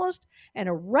investigative journalist and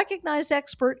a recognized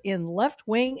expert in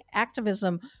left-wing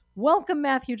activism. Welcome,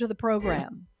 Matthew, to the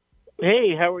program.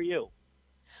 Hey, how are you?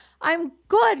 I'm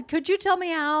good. Could you tell me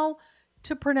how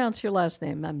to pronounce your last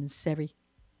name? I'm sorry.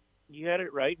 You got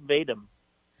it right. Vadum.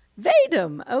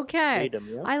 Vadum. Okay. Vadum,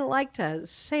 yeah. I like to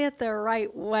say it the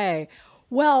right way.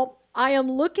 Well, I am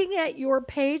looking at your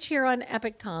page here on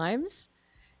Epoch Times,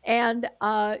 and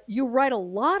you write a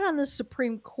lot on the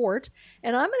Supreme Court,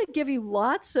 and I'm going to give you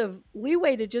lots of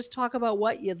leeway to just talk about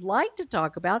what you'd like to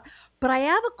talk about. But I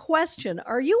have a question.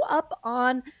 Are you up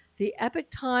on the Epoch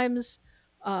Times?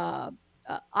 I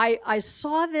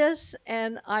saw this,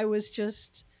 and I was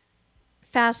just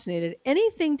fascinated.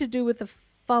 Anything to do with the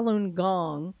Falun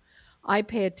Gong, I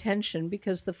pay attention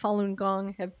because the Falun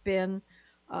Gong have been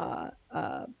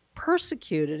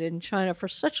persecuted in China for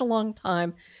such a long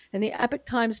time, and the Epoch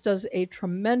Times does a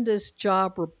tremendous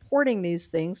job reporting these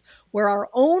things where our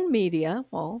own media,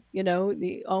 well, you know,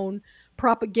 the own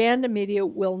propaganda media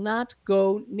will not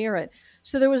go near it.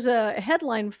 So there was a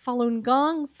headline, Falun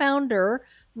Gong founder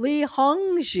Li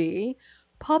Hongzhi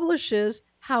publishes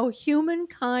how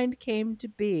humankind came to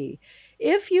be.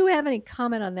 If you have any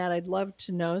comment on that, I'd love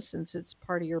to know, since it's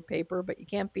part of your paper, but you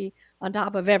can't be on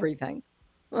top of everything.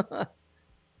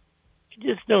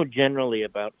 just know generally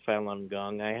about Falun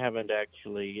Gong. I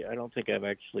don't think I've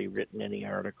actually written any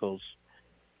articles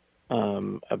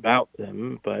about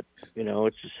them, but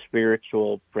it's a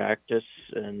spiritual practice,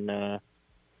 and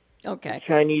okay.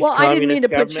 Chinese Well, I didn't mean to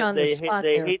put you government, on the spot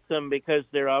they there. hate them because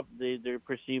they're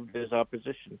perceived as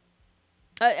opposition.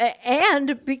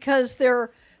 And because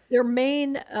their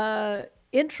main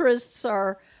interests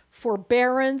are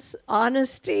forbearance,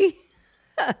 honesty,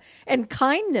 and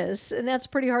kindness, and that's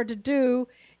pretty hard to do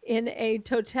in a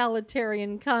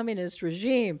totalitarian communist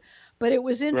regime. But it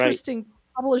was interesting to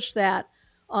publish that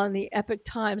on the Epoch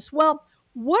Times. Well,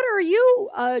 what are you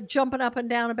jumping up and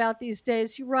down about these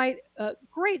days? You write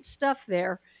great stuff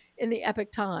there in the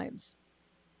Epoch Times.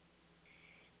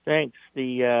 Thanks.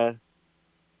 The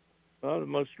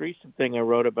most recent thing I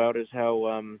wrote about is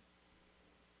how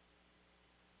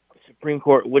the Supreme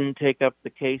Court wouldn't take up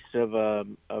the case of a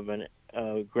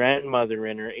grandmother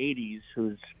in her 80s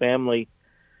whose family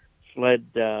fled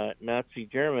Nazi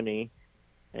Germany,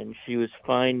 and she was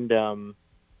fined $2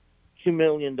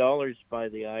 million by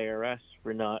the IRS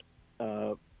for not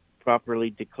properly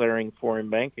declaring foreign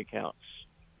bank accounts.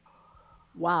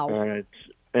 Wow.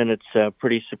 And it's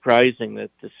pretty surprising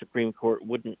that the Supreme Court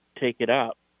wouldn't take it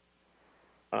up,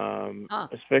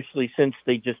 especially since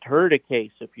they just heard a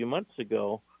case a few months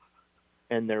ago,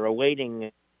 and they're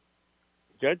awaiting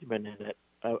judgment in it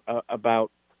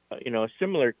about a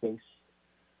similar case.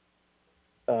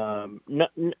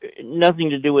 Nothing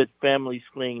to do with families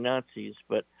fleeing Nazis,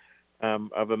 but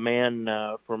of a man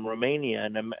from Romania,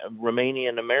 and a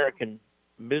Romanian American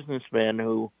businessman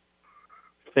who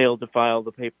failed to file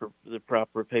the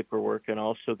proper paperwork and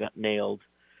also got nailed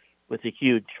with a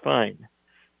huge fine.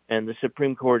 And the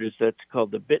Supreme Court that's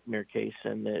called the Bittner case,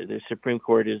 and the Supreme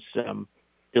Court is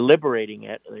deliberating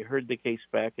it. They heard the case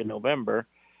back in November,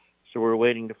 so we're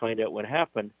waiting to find out what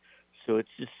happened. So it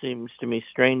just seems to me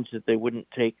strange that they wouldn't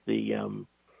take the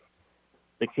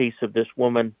case of this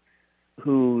woman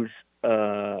who's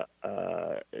her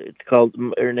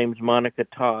name's Monica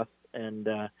Toth, and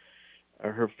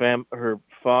her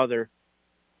father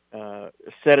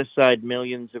set aside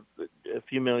a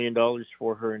few million dollars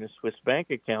for her in a Swiss bank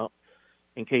account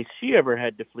in case she ever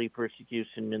had to flee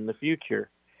persecution in the future.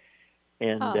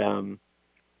 And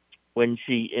when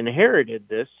she inherited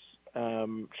this,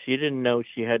 she didn't know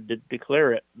she had to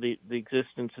declare it, the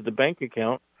existence of the bank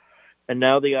account, and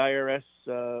now the IRS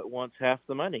wants half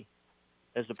the money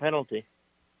as a penalty.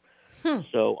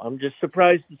 So I'm just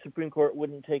surprised the Supreme Court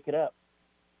wouldn't take it up.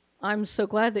 I'm so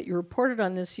glad that you reported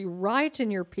on this. You write in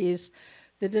your piece,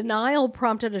 the denial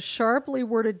prompted a sharply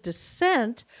worded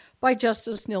dissent by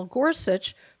Justice Neil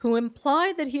Gorsuch, who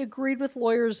implied that he agreed with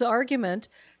lawyers' argument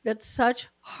that such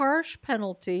harsh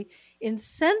penalty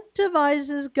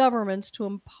incentivizes governments to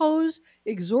impose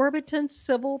exorbitant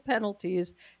civil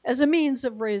penalties as a means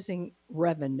of raising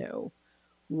revenue.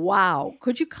 Wow.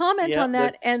 Could you comment on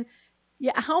that? And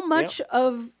how much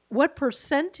of what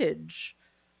percentage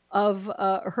of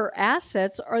her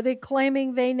assets are they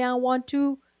claiming they now want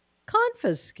to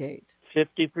confiscate?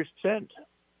 50%.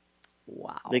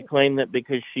 Wow. They claim that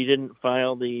because she didn't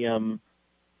file the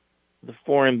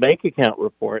foreign bank account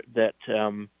report, that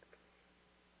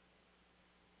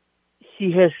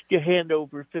she has to hand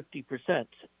over 50%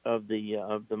 of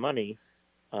the money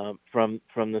from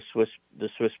the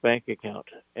Swiss bank account.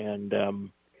 And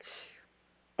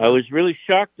I was really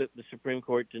shocked that the Supreme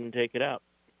Court didn't take it up.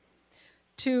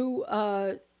 To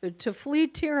flee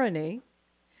tyranny,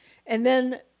 and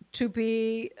then to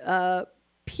be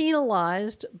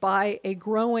penalized by a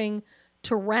growing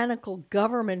tyrannical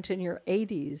government in your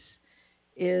 80s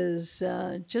is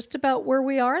just about where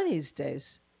we are these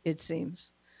days, it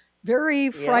seems. Very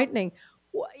frightening.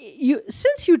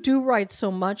 Since you do write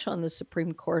so much on the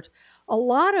Supreme Court, a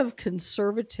lot of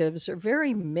conservatives are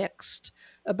very mixed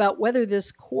about whether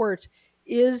this court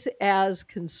is as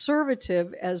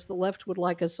conservative as the left would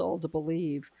like us all to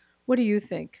believe. What do you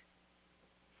think?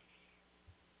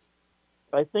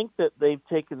 I think that they've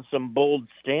taken some bold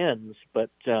stands,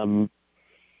 but like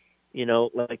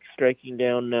striking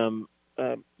down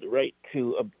the right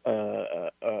to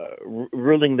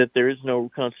ruling that there is no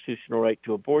constitutional right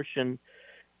to abortion,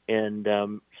 and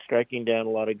striking down a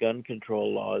lot of gun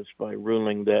control laws by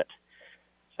ruling that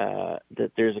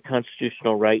there's a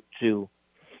constitutional right to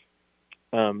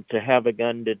have a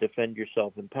gun to defend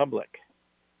yourself in public.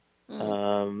 But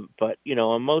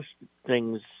on most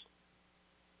things,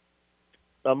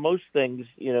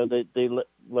 they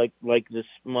like this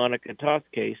Monica Toth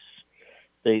case,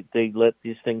 they let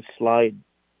these things slide,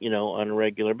 on a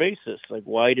regular basis. Like,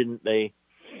 why didn't they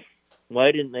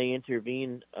Why didn't they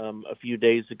intervene a few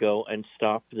days ago and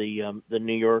stop the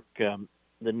New York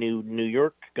the new New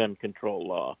York gun control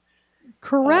law?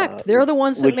 Correct. They're the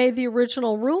ones that made the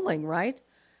original ruling, right?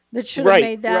 That should have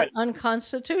made that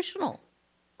unconstitutional.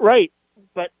 Right.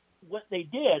 But what they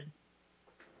did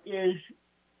is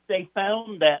they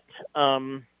found that,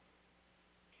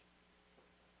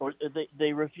 or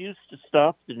they refused to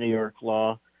stop the New York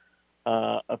law,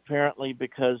 apparently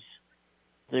because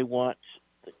they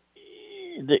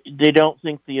don't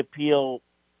think the appeal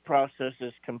process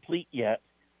is complete yet.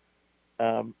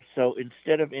 So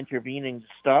instead of intervening to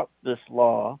stop this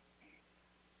law,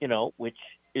 which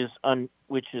is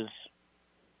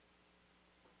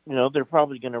they're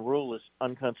probably going to rule as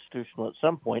unconstitutional at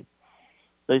some point,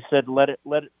 they said let it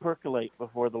percolate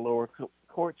before the lower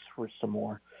courts for some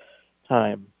more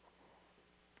time.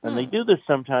 And they do this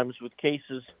sometimes with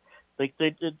cases like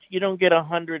you don't get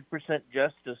 100%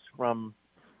 justice from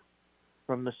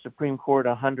the Supreme Court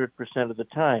 100% of the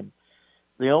time.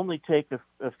 They only take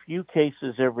a few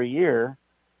cases every year,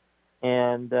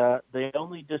 and they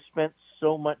only dispense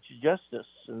so much justice.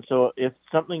 And so if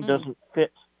something doesn't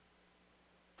fit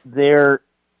their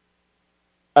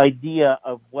idea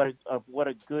of what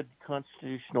a good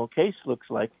constitutional case looks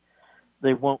like,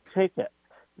 they won't take it.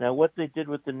 Now, what they did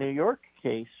with the New York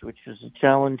case, which is a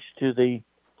challenge to the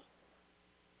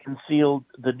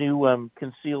new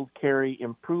Concealed Carry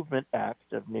Improvement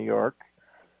Act of New York,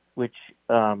 which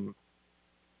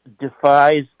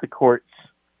defies the court's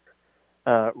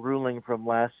ruling from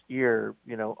last year,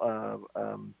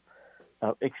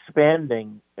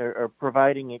 expanding or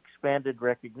providing expanded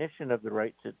recognition of the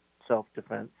right to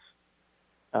self-defense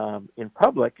in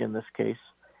public. In this case,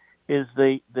 is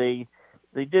they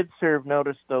did serve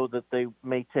notice, though, that they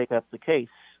may take up the case.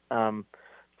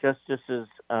 Justices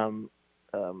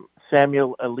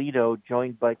Samuel Alito,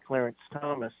 joined by Clarence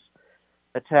Thomas,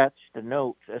 attached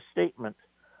a statement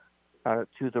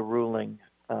to the ruling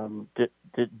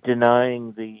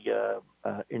denying the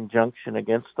injunction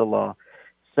against the law,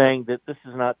 saying that this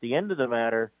is not the end of the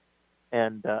matter,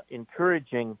 and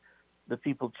encouraging the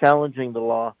people challenging the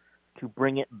law to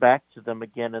bring it back to them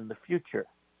again in the future.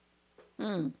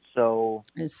 So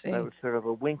that was sort of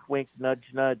a wink, wink, nudge,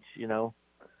 nudge.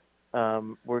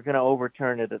 We're going to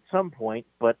overturn it at some point,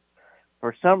 but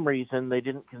for some reason they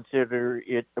didn't consider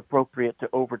it appropriate to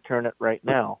overturn it right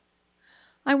now.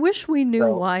 I wish we knew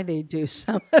why they do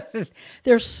some of it.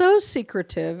 They're so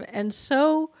secretive, and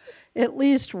so, at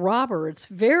least Roberts,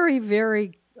 very,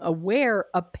 very aware,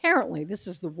 apparently, this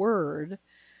is the word,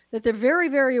 that they're very,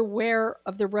 very aware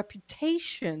of their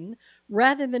reputation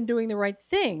rather than doing the right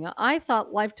thing. I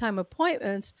thought lifetime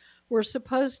appointments were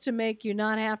supposed to make you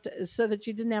not have to, so that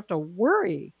you didn't have to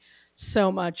worry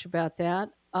so much about that.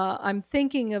 I'm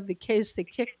thinking of the case that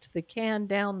kicked the can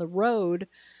down the road.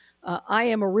 I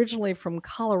am originally from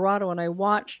Colorado, and I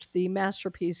watched the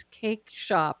Masterpiece Cake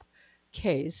Shop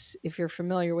case, if you're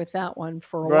familiar with that one,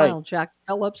 for a while, Jack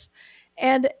Phillips.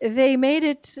 And they made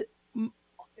it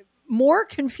more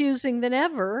confusing than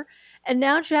ever. And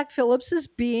now Jack Phillips is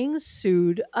being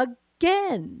sued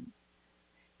again.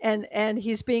 And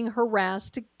he's being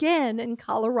harassed again in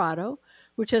Colorado,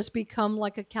 which has become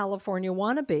like a California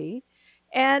wannabe.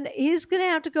 And he's going to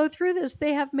have to go through this.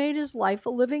 They have made his life a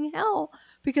living hell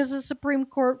because the Supreme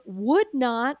Court would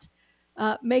not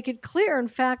make it clear. In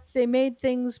fact, they made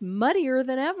things muddier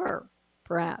than ever,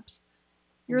 perhaps.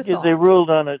 Your thoughts? They ruled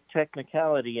on a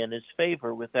technicality in his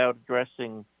favor without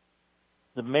addressing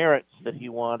the merits that he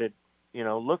wanted,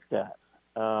 looked at.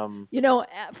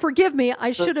 Forgive me.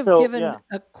 I should have given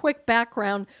a quick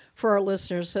background for our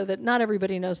listeners so that not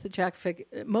everybody knows that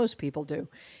most people do.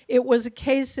 It was a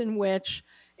case in which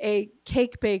a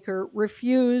cake baker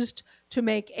refused to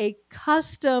make a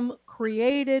custom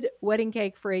created wedding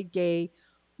cake for a gay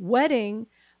wedding,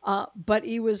 but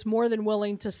he was more than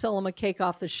willing to sell him a cake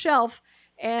off the shelf.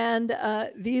 And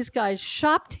these guys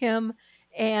shopped him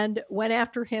and went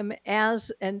after him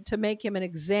and to make him an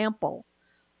example.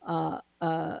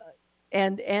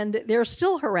 And they're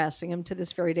still harassing him to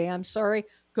this very day. I'm sorry.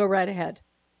 Go right ahead.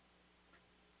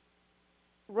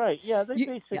 Right. Yeah.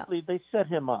 They set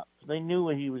him up. They knew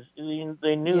what he was.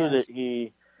 They knew that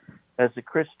he, as a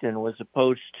Christian, was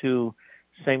opposed to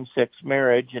same-sex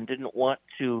marriage and didn't want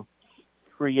to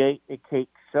create a cake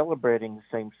celebrating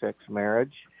same-sex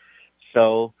marriage.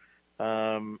 So,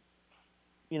 they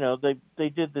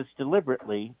did this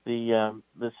deliberately.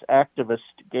 This activist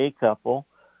gay couple.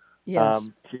 Yes.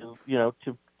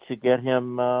 To get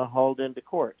him hauled into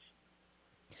court.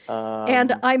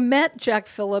 And I met Jack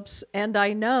Phillips, and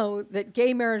I know that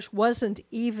gay marriage wasn't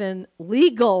even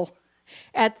legal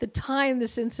at the time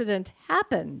this incident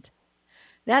happened.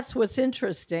 That's what's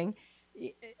interesting.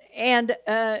 And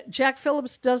Jack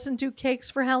Phillips doesn't do cakes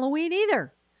for Halloween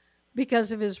either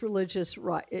because of his religious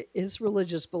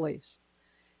beliefs.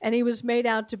 And he was made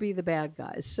out to be the bad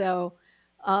guy. So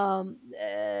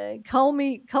color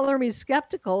me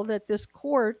skeptical that this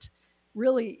court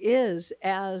really is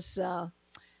as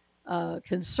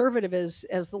conservative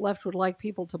as the left would like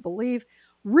people to believe.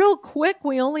 Real quick,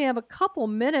 we only have a couple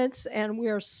minutes, and we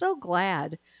are so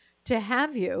glad to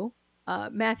have you,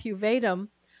 Matthew Vadum,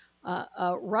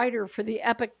 a writer for the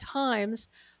Epoch Times.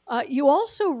 You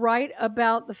also write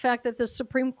about the fact that the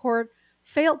Supreme Court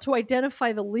failed to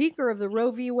identify the leaker of the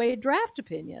Roe v. Wade draft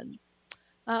opinion.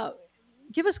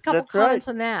 Give us a couple comments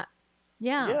on that.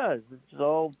 Yeah, it's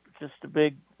all just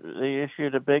they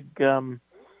issued a big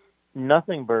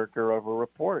nothing burger of a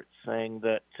report saying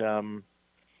that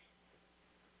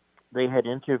they had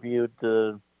interviewed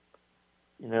 90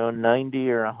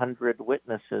 or 100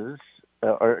 witnesses,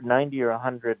 or 90 or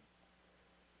 100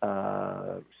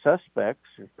 suspects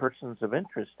or persons of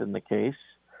interest in the case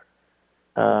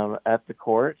at the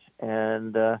court,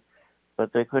 and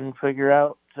but they couldn't figure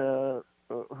out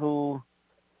who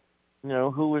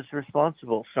was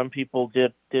responsible. Some people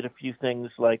did a few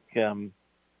things like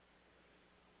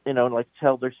like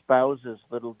tell their spouses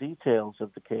little details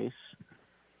of the case,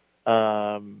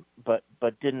 but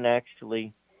didn't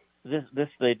actually. This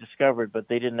they discovered, but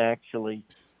they didn't actually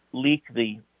leak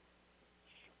the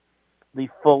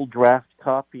full draft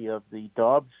copy of the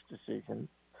Dobbs decision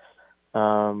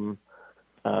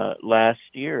last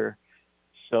year.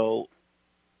 So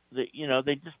they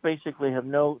just basically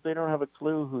they don't have a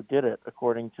clue who did it,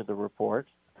 according to the report.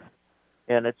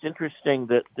 And it's interesting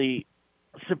that the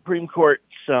Supreme Court's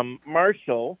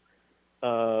marshal,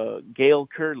 Gail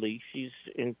Curley, she's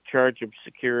in charge of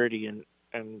security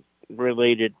and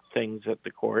related things at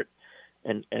the court,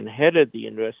 and headed the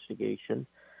investigation,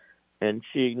 and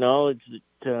she acknowledged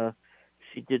that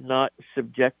she did not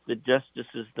subject the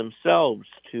justices themselves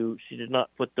she did not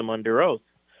put them under oath.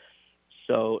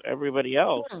 So everybody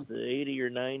else, the 80 or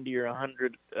 90 or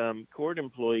 100 court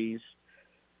employees,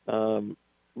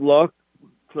 law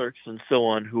clerks and so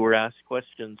on, who were asked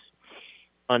questions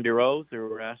under oath or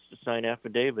were asked to sign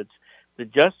affidavits, the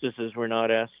justices were not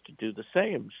asked to do the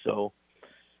same. So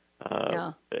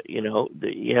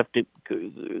you have to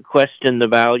question the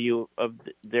value of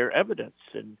their evidence,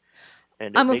 and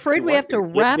I'm afraid we have to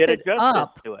wrap it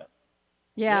up. To it.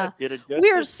 Yeah,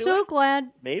 we are so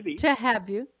glad to have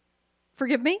you.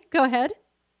 Forgive me. Go ahead.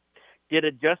 Did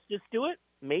a justice do it?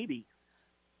 Maybe.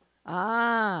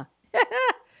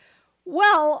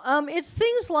 Well, it's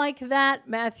things like that,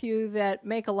 Matthew, that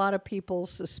make a lot of people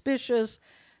suspicious.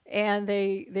 And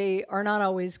they are not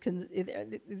always,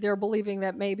 they're believing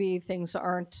that maybe things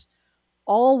aren't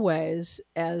always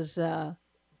as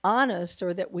honest,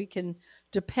 or that we can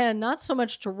depend not so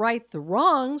much to right the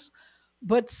wrongs,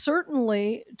 but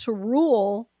certainly to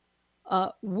rule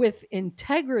with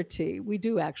integrity. We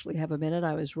do actually have a minute.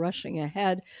 I was rushing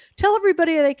ahead. Tell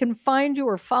everybody they can find you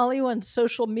or follow you on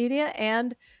social media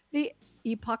and the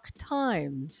Epoch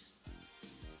Times.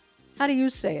 How do you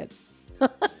say it?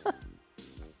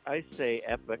 I say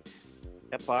epoch.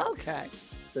 Okay.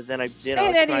 But then I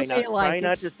try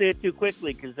not to say it too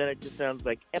quickly, because then it just sounds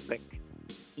like epic.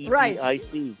 Right.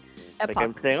 EPIC. Like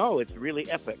I'm saying, it's really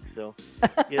epic. So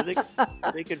yeah,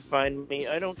 they can find me.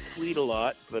 I don't tweet a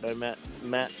lot, but I'm at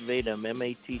Matt Vadum,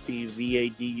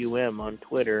 MattvAdum on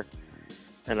Twitter,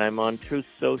 and I'm on Truth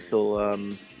Social.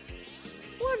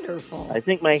 Wonderful. I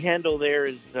think my handle there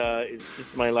is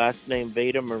just my last name,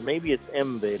 Vadum, or maybe it's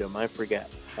M Vadum. I forget.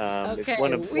 Okay,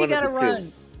 we got to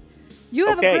run. You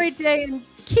have a great day, and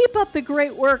keep up the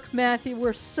great work, Matthew.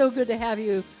 We're so good to have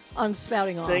you on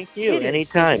Spouting Off. Thank you.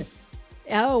 Anytime.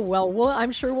 Oh, well,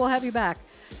 I'm sure we'll have you back.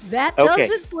 That does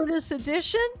it for this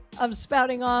edition of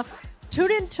Spouting Off.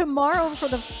 Tune in tomorrow for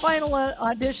the final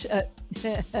edition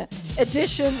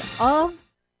of